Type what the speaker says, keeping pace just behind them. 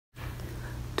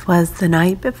'Twas the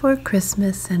night before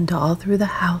Christmas, and all through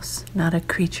the house not a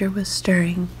creature was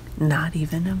stirring, not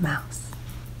even a mouse.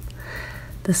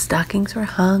 The stockings were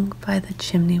hung by the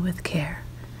chimney with care,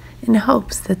 in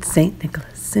hopes that St.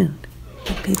 Nicholas soon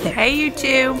would be there. Hey, you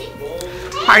two.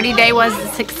 Party day was a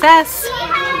success.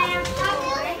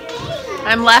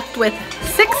 I'm left with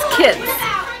 6 kids,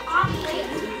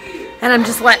 and I'm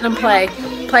just letting them play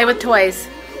with toys.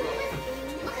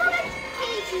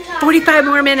 45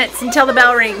 more minutes until the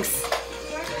bell rings.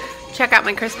 Check out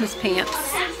my Christmas pants.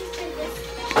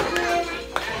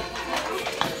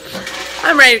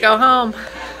 I'm ready to go home.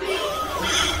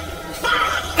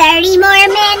 30 more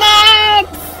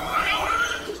minutes.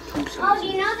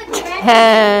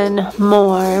 10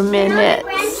 more minutes.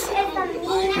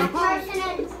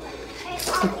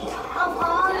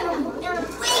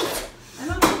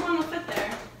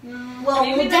 Well,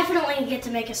 we'll definitely get to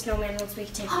make a snowman once we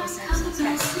take this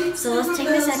excess. So let's take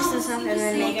this excess off and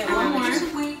then make one more.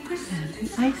 And the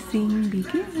icing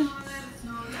begins.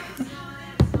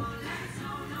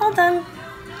 All done.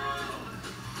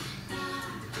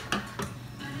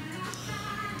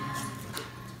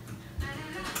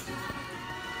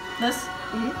 This?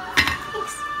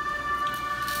 Thanks.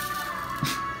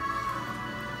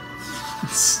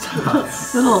 Stop.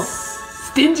 Little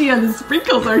stingy on the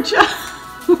sprinkles, aren't you?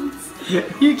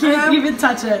 You can't even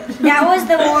touch it. That was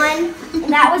the one.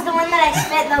 That was the one that I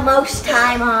spent the most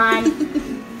time on.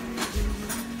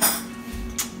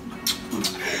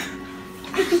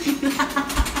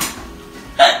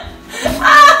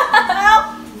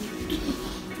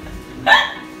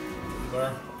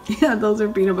 Yeah, those are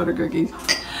peanut butter cookies.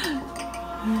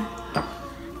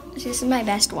 This is my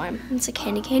best one. It's a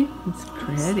candy cane. It's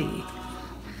pretty.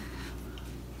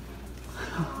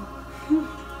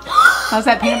 How's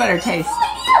that peanut butter taste?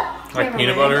 Like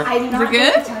peanut butter? Is it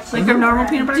good? Like a normal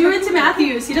peanut butter? Do it to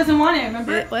Matthews. He doesn't want it,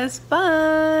 remember? It was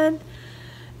fun.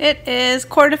 It is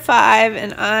 4:45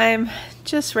 and I'm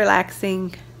just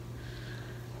relaxing.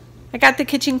 I got the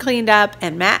kitchen cleaned up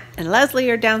and Matt and Leslie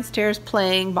are downstairs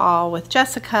playing ball with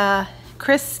Jessica.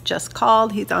 Chris just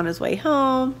called. He's on his way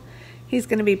home. He's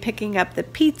going to be picking up the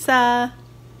pizza.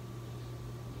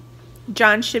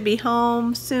 John should be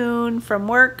home soon from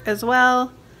work as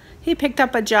well. He picked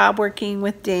up a job working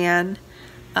with Dan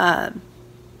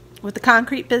with the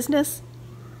concrete business.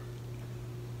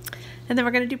 And then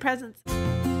we're going to do presents.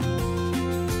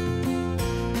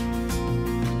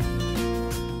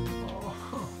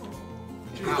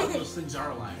 Wow, those things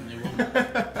are alive and they won't.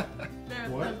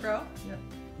 They'll grow?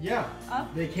 Yeah.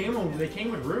 Up? They came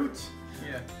with roots.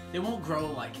 Yeah. They won't grow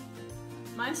like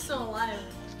Mine's still alive.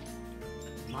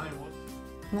 mine would.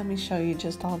 Let me show you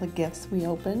just all the gifts we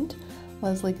opened.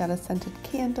 Leslie got a scented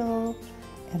candle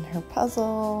and her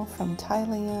puzzle from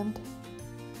Thailand.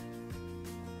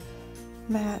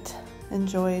 Matt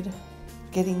enjoyed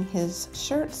getting his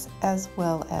shirts as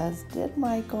well as did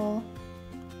Michael.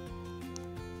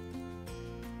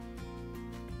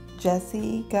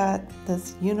 Jessie got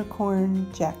this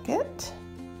unicorn jacket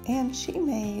and she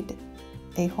made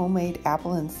a homemade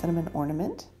apple and cinnamon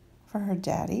ornament for her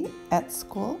daddy at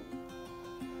school.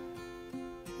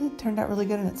 It turned out really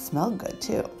good and it smelled good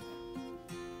too.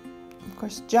 Of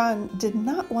course, John did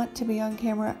not want to be on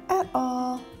camera at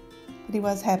all, but he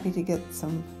was happy to get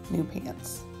some new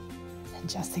pants. And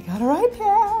Jessie got her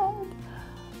iPad.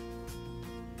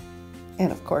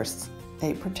 And of course,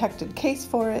 a protected case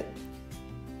for it.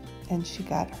 And she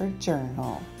got her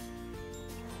journal.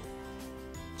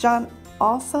 John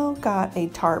also got a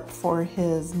tarp for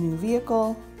his new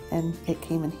vehicle, and it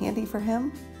came in handy for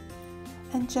him.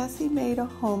 And Jessie made a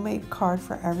homemade card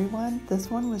for everyone. This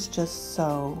one was just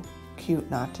so cute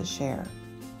not to share.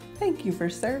 Thank you for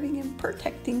serving and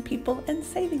protecting people and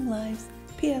saving lives.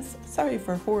 P.S. Sorry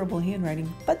for horrible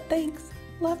handwriting, but thanks.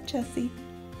 Love, Jessie.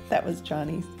 That was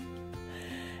Johnny's.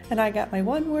 And I got my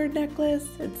one-word necklace.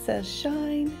 It says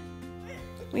shine.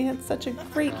 We had such a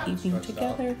great evening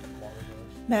together.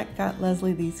 Matt got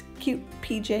Leslie these cute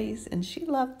PJs and she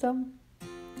loved them.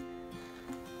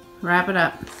 Wrap it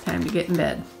up. It's time to get in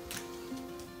bed.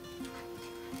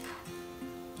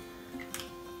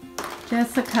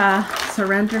 Jessica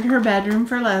surrendered her bedroom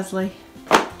for Leslie.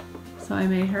 So I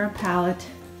made her a pallet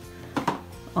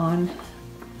on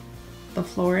the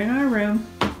floor in our room.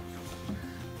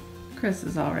 Chris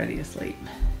is already asleep.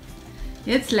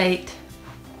 It's late.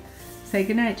 Say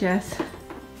goodnight, Jess.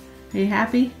 Are you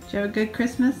happy? Did you have a good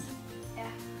Christmas? Yeah.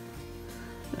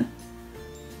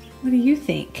 What do you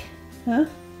think? Huh?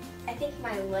 I think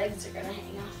my legs are gonna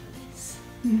hang off of this.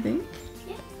 You think?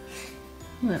 Yeah.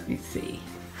 Let me see.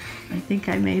 I think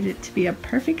I made it to be a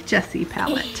perfect Jessie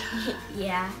palette.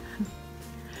 Yeah.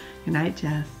 Good night,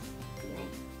 Jess.